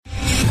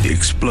The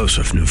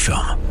explosive new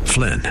film,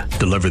 Flynn,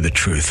 deliver the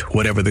truth,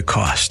 whatever the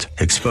cost.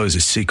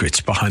 Exposes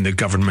secrets behind the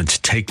government's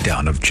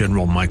takedown of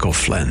General Michael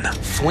Flynn.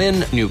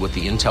 Flynn knew what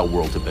the intel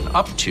world had been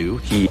up to.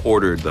 He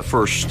ordered the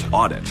first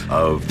audit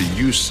of the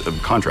use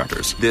of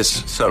contractors.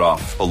 This set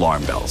off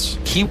alarm bells.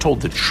 He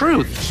told the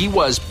truth. He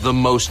was the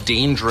most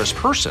dangerous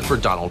person for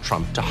Donald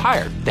Trump to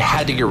hire. They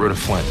had to get rid of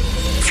Flynn.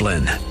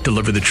 Flynn,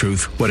 deliver the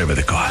truth, whatever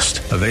the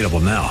cost. Available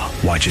now.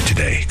 Watch it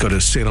today. Go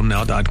to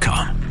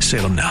salemnow.com.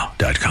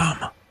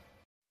 salemnow.com.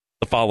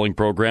 The following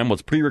program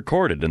was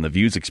pre-recorded, and the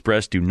views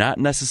expressed do not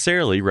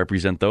necessarily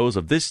represent those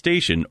of this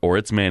station or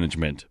its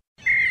management.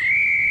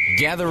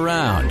 Gather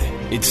round.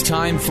 It's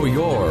time for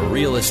your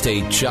Real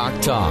Estate Chalk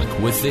Talk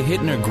with the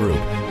Hittner Group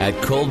at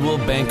Coldwell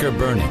Banker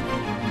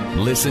Burnett.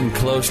 Listen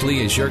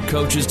closely as your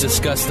coaches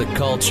discuss the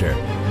culture,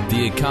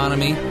 the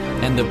economy,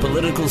 and the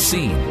political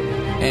scene,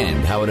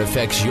 and how it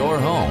affects your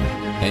home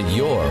and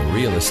your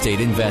real estate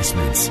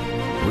investments.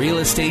 Real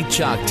Estate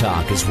Chalk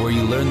Talk is where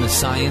you learn the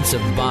science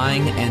of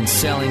buying and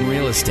selling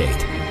real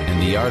estate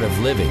and the art of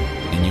living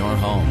in your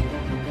home.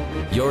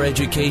 Your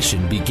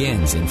education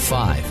begins in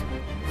 5,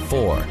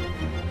 4,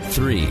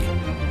 3,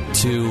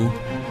 2,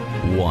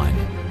 1.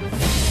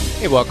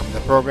 Hey, welcome to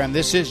the program.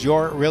 This is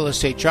your Real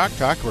Estate Chalk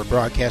Talk. We're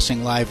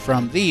broadcasting live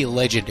from the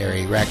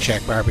legendary Rack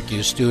Shack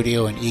Barbecue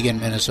Studio in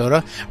Eagan,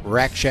 Minnesota.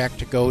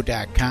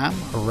 RackShackToGo.com.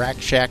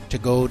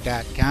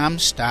 RackShackToGo.com.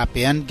 Stop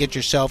in. Get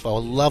yourself a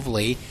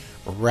lovely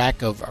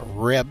rack of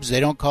ribs.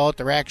 They don't call it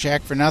the Rack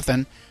Shack for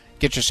nothing.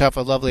 Get yourself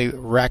a lovely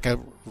rack of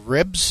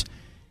ribs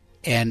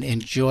and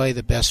enjoy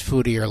the best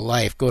food of your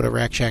life. Go to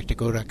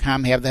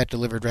RackShackToGo.com. Have that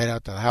delivered right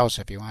out to the house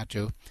if you want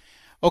to.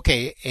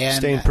 Okay, and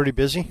staying pretty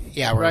busy.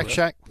 Yeah, Rack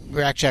Shack.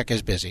 Rack Shack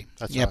is busy.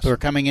 That's yep, awesome. We're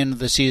coming into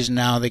the season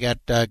now. They got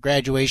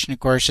graduation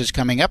courses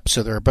coming up,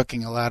 so they're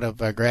booking a lot of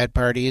grad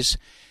parties,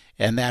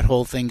 and that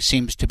whole thing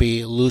seems to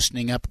be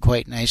loosening up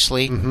quite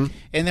nicely. Mm-hmm.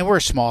 And then we're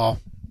a small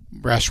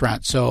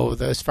restaurant, so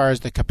as far as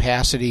the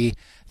capacity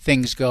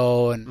things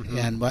go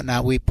and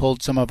whatnot, we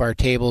pulled some of our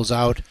tables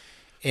out.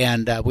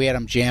 And we had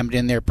them jammed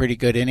in there pretty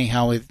good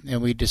anyhow.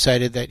 And we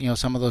decided that,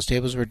 some of those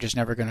tables we're just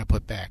never going to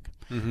put back.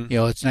 Mm-hmm.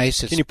 It's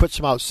nice. Can you put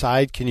some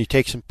outside? Can you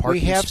take some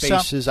parking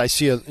spaces? I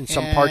see in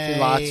some parking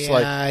lots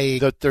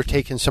they're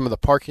taking some of the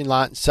parking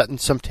lot and setting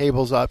some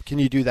tables up. Can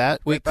you do that?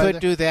 We could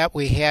do that.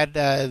 We had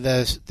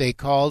they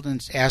called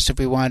and asked if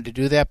we wanted to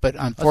do that, but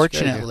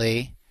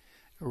unfortunately,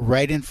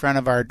 right in front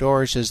of our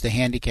doors is the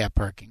handicap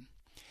parking.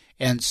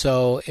 And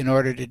so in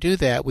order to do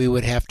that, we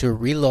would have to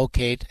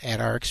relocate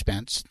at our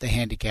expense the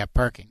handicap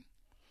parking.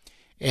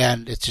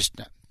 And it's just,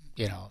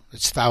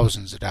 it's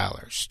thousands of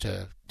dollars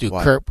to do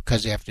curb,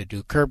 because you have to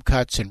do curb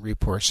cuts and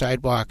re-pour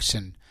sidewalks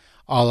and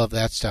all of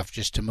that stuff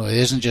just to move. It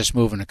isn't just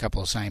moving a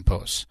couple of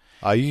signposts.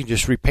 You can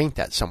just repaint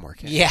that somewhere,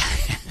 can't you? Yeah.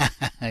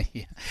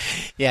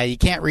 Yeah, you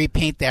can't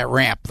repaint that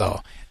ramp,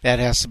 though. That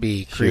has to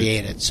be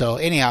created. So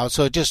anyhow,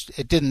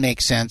 it didn't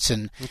make sense,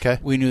 and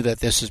we knew that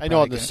this is. I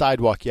know on the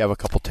sidewalk you have a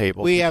couple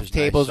tables. We have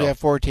tables. Nice, we have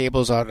 4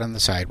 tables out on the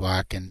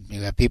sidewalk, and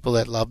you have people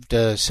that love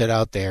to sit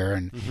out there.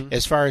 And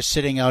as far as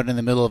sitting out in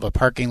the middle of a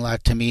parking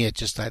lot, to me, it's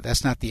just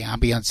that's not the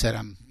ambience that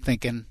I'm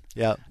thinking.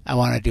 Yeah, I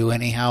want to do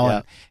anyhow.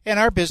 Yeah. And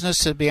our business,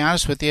 to be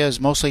honest with you, is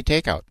mostly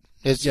takeout.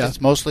 It's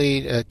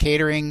mostly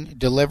catering,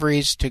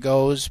 deliveries,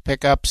 to-goes,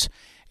 pickups,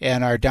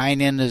 and our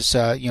dine-in is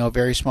a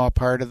very small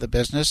part of the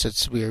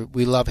business.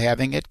 We love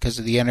having it because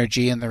the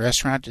energy in the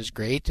restaurant is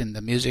great and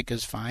the music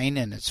is fine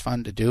and it's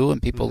fun to do and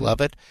people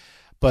love it.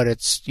 But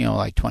it's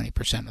like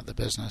 20% of the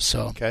business,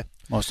 so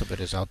most of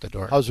it is out the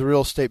door. How's the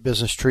real estate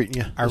business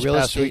treating you? Our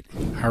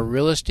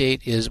real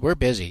estate is we're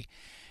busy.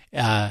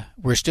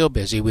 We're still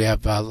busy. We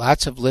have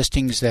lots of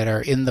listings that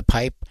are in the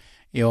pipe.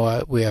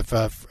 We have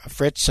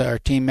Fritz, our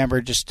team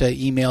member, just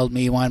emailed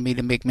me, wanted me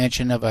to make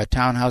mention of a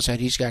townhouse that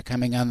he's got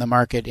coming on the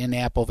market in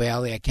Apple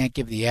Valley. I can't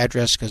give the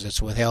address because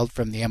it's withheld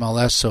from the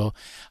MLS, so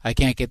I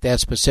can't get that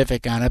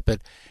specific on it.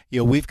 But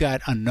we've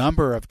got a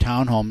number of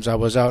townhomes. I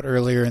was out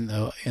earlier in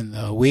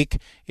the week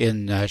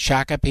in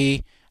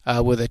Shakopee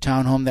with a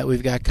townhome that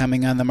we've got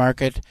coming on the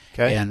market,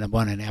 and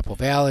one in Apple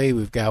Valley.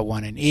 We've got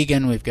one in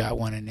Eagan. We've got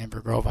one in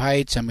Inver Grove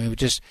Heights. I mean,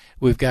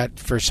 we've got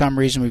for some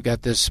reason we've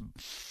got this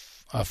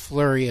a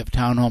flurry of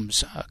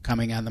townhomes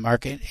coming on the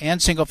market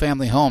and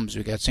single-family homes.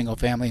 We've got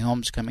single-family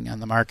homes coming on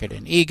the market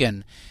in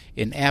Eagan,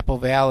 in Apple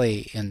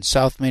Valley, in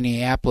South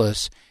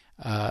Minneapolis,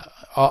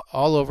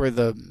 all over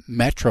the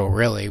metro,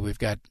 really. We've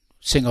got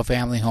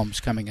single-family homes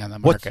coming on the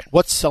market.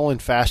 What's selling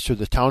faster,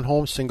 the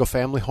townhomes,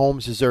 single-family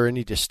homes? Is there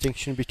any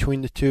distinction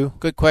between the two?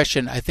 Good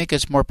question. I think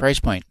it's more price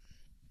point.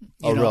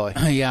 Really?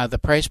 Yeah, the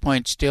price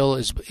point still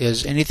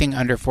is anything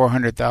under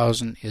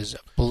 $400,000 is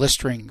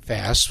blistering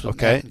fast.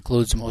 Okay. That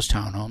includes most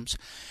townhomes.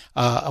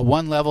 A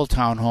one-level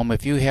townhome,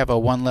 if you have a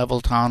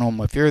one-level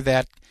townhome, if you're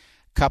that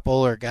couple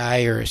or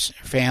guy or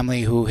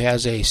family who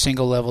has a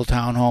single-level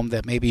townhome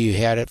that maybe you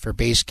had it for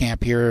base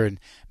camp here in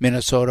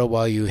Minnesota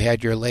while you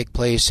had your lake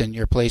place and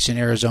your place in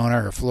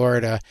Arizona or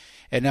Florida,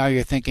 and now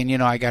you're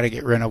thinking, I got to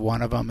get rid of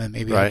one of them and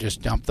maybe I'll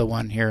just dump the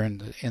one here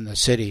in the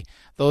city.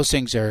 Those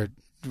things are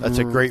That's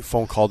a great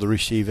phone call to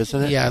receive,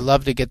 isn't it? Yeah, I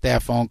love to get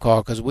that phone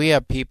call because we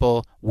have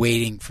people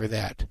waiting for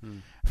that.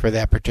 For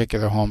that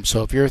particular home.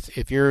 So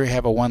if you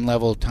have a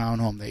one-level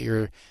townhome that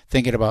you're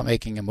thinking about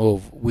making a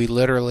move, we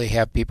literally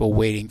have people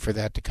waiting for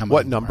that to come.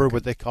 What number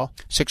would they call?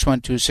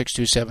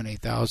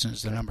 612-627-8000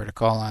 is the number to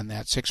call on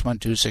that.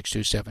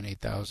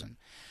 612-627-8000.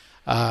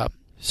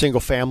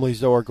 Single families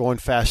though are going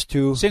fast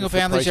too. Single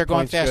families are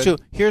going fast too.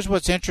 Here's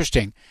what's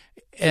interesting,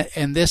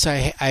 and this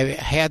I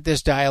had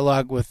this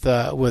dialogue with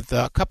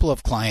a couple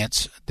of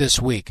clients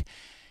this week.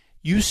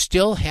 You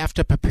still have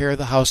to prepare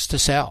the house to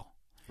sell.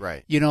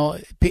 Right. You know,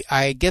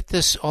 I get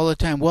this all the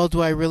time. Well,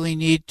 do I really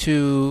need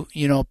to,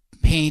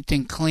 paint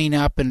and clean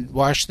up and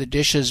wash the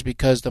dishes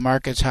because the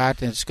market's hot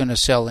and it's going to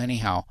sell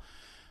anyhow?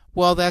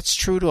 Well, that's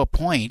true to a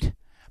point,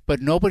 but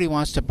nobody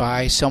wants to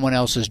buy someone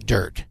else's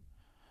dirt.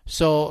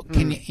 So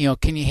can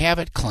you have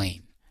it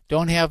clean?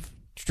 Don't have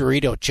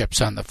Dorito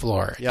chips on the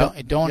floor.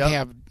 Yep. Don't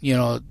have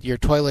your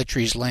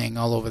toiletries laying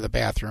all over the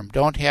bathroom.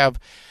 Don't have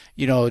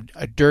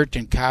dirt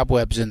and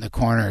cobwebs in the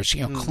corners.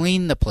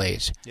 Clean the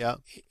place. Yeah.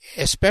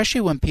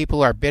 Especially when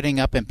people are bidding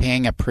up and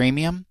paying a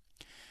premium,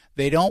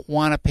 they don't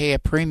want to pay a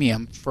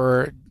premium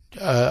for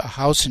a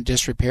house in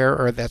disrepair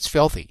or that's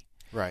filthy.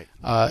 Right.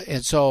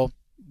 And so,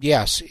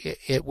 yes,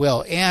 it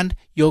will, and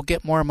you'll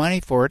get more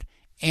money for it,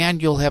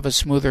 and you'll have a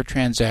smoother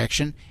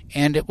transaction,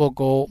 and it will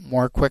go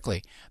more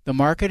quickly. The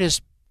market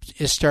is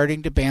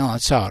starting to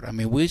balance out. I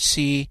mean, we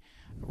see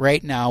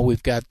right now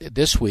we've got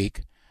this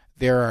week.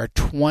 There are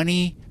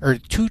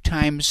 2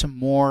 times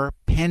more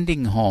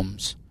pending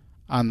homes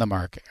on the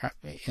market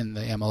in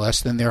the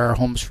MLS than there are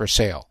homes for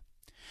sale.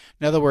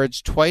 In other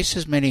words, twice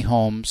as many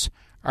homes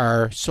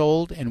are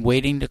sold and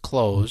waiting to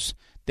close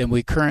than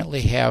we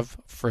currently have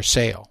for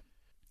sale.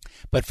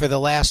 But for the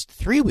last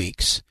 3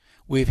 weeks,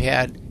 we've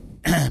had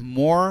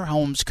more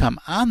homes come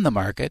on the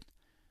market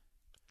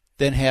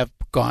than have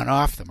gone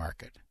off the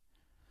market.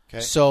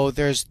 Okay. So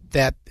there's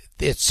that.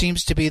 It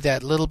seems to be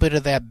that little bit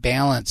of that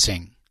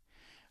balancing.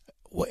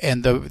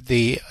 And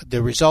the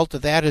result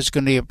of that is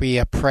going to be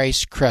a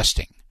price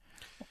cresting,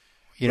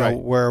 right.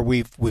 Where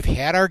we've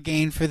had our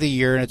gain for the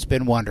year and it's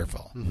been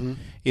wonderful. Mm-hmm.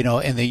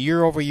 And the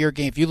year-over-year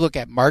gain, if you look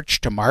at March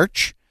to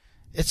March,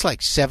 it's like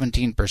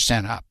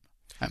 17% up.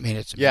 I mean,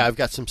 it's yeah. I've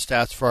got some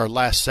stats for our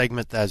last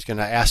segment that I was going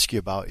to ask you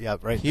about. Yeah,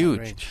 right.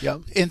 Huge.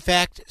 Yep. In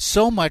fact,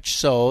 so much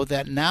so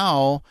that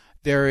now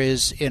there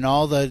is in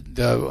all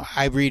the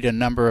I read a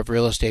number of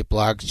real estate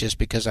blogs just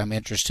because I'm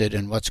interested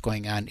in what's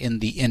going on in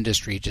the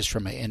industry, just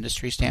from an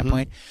industry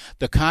standpoint. Mm-hmm.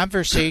 The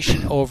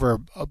conversation over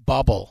a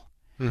bubble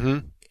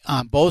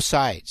on both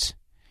sides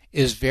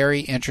is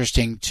very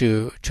interesting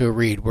to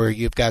read, where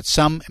you've got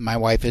some, my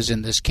wife is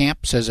in this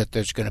camp, says that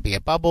there's going to be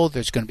a bubble,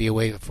 there's going to be a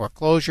wave of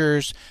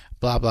foreclosures,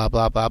 blah, blah,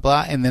 blah, blah,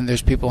 blah. And then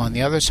there's people on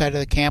the other side of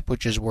the camp,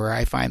 which is where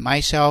I find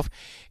myself,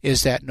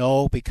 is that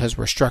no, because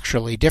we're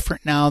structurally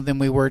different now than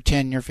we were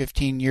 10 or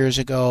 15 years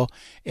ago,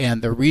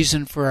 and the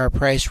reason for our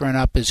price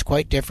run-up is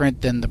quite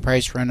different than the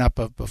price run-up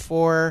of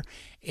before.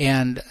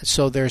 And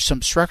so there's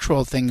some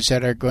structural things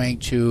that are going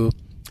to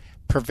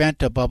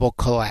prevent a bubble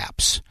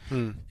collapse.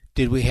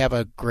 Did we have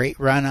a great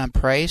run on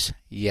price?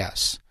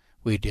 Yes,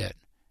 we did.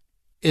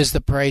 Is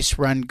the price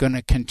run going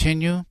to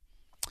continue?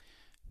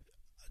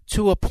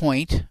 To a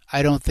point.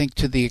 I don't think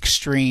to the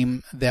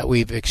extreme that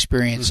we've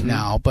experienced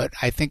now, but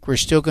I think we're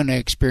still going to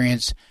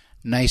experience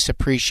nice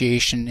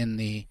appreciation in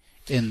the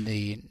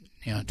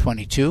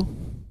 22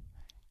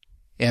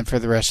 and for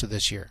the rest of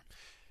this year.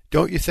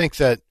 Don't you think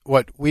that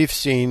what we've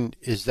seen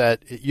is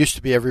that it used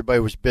to be everybody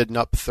was bidding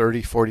up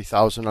 30,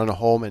 40,000 on a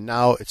home, and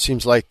now it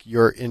seems like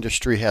your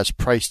industry has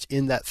priced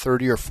in that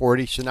 30 or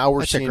 40. So now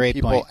we're seeing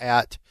people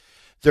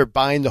they're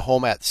buying the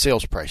home at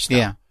sales price now.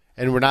 Yeah.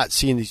 And we're not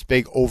seeing these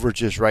big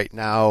overages right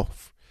now.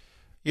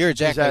 You're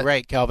exactly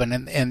right, Kelvin.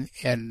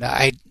 And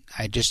I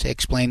just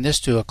explained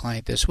this to a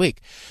client this week.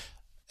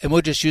 And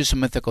we'll just use some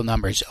mythical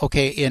numbers.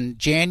 Okay, in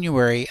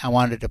January, I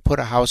wanted to put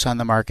a house on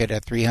the market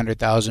at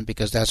 $300,000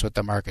 because that's what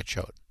the market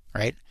showed,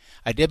 right?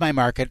 I did my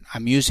market.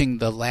 I'm using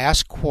the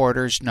last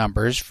quarter's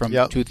numbers from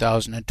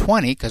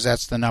 2020 because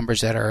that's the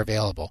numbers that are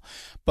available.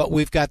 But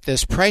we've got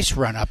this price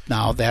run-up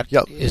now that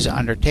is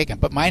undertaken.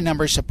 But my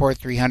numbers support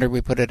 $300,000.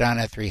 We put it on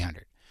at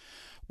 $300,000.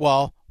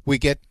 Well, we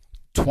get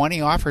 20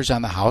 offers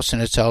on the house,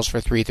 and it sells for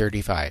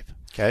 $335,000.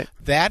 Okay.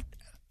 That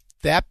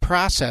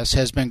process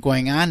has been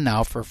going on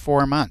now for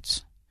 4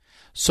 months.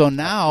 So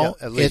now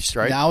at least,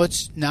 right? now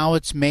it's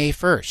May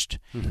 1st,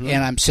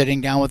 and I'm sitting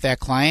down with that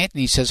client,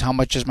 and he says, "How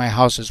much is my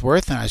house is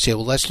worth?" And I say,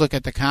 "Well, let's look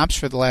at the comps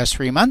for the last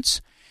 3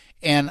 months,"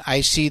 and I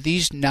see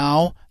these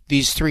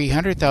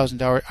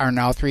 $300,000 are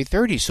now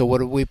 $330,000. So what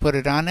do we put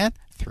it on at?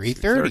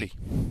 $330,000.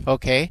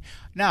 Okay.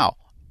 Now,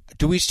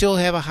 do we still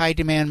have a high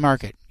demand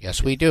market?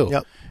 Yes, we do.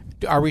 Yep.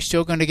 Are we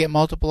still going to get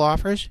multiple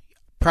offers?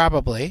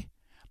 Probably.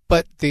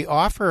 But the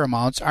offer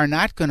amounts are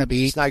not going to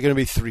be... It's not going to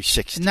be $360,000.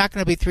 It's not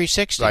going to be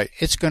 $360,000. Right.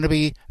 It's going to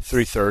be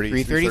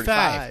 $330,000.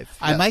 $335,000.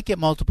 I might get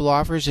multiple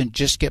offers and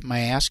just get my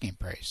asking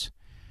price.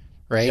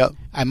 Right? Yep.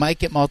 I might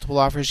get multiple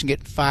offers and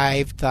get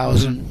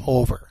 $5,000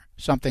 over.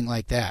 something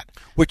like that.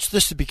 Which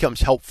this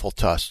becomes helpful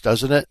to us,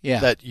 doesn't it? Yeah.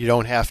 That you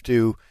don't have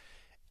to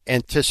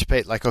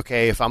anticipate, like,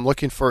 okay,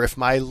 if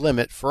my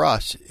limit for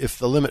us, if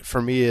the limit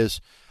for me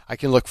is I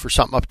can look for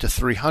something up to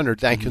 300,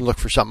 then I can look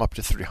for something up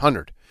to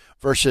 300.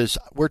 Versus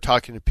we're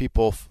talking to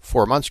people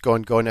 4 months ago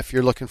and going, if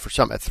you're looking for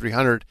something at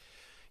 300,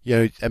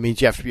 that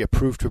means you have to be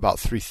approved to about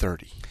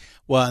 330.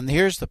 Well, and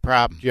here's the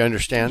problem. Do you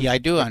understand? Yeah, I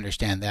do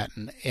understand that.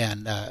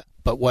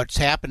 But what's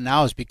happened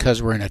now is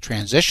because we're in a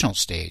transitional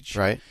stage.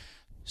 Right.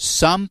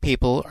 Some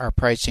people are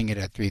pricing it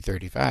at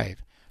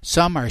 335.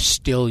 Some are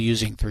still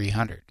using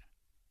 300.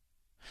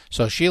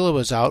 So Sheila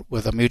was out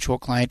with a mutual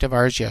client of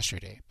ours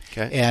yesterday.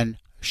 Okay. And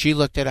she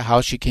looked at a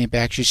house. She came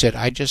back. She said,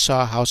 I just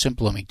saw a house in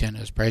Bloomington.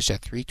 It was priced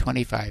at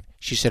 $325.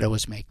 She said it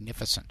was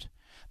magnificent.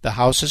 The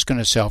house is going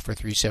to sell for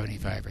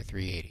 $375 or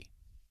 $380.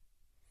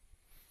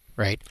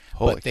 Right?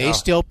 Holy but they cow.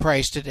 still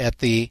priced it at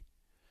the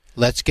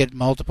let's get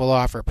multiple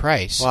offer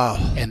price.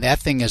 Wow. And that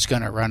thing is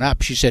going to run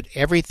up. She said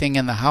everything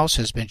in the house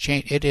has been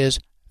changed. It is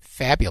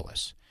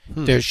fabulous.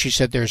 She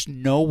said there's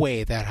no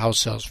way that house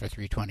sells for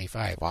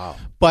 $325. Wow.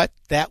 But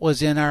that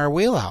was in our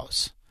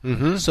wheelhouse.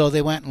 Mm-hmm. So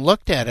they went and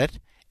looked at it,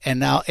 and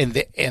now and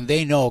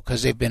they know,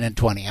 because they've been in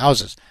 20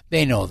 houses,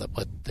 they know that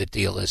what the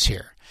deal is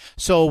here.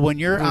 So when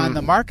you're on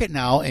the market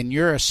now and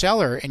you're a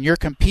seller and you're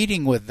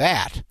competing with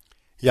that,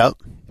 Yep.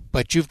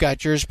 but you've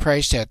got yours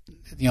priced at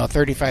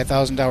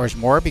 $35,000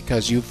 more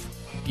because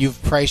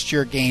you've priced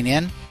your gain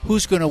in,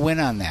 who's going to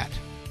win on that?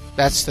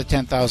 That's the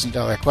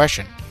 $10,000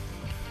 question.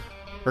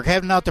 We're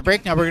heading out to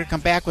break now. We're going to come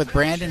back with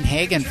Brandon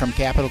Hagen from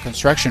Capital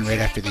Construction right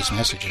after these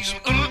messages.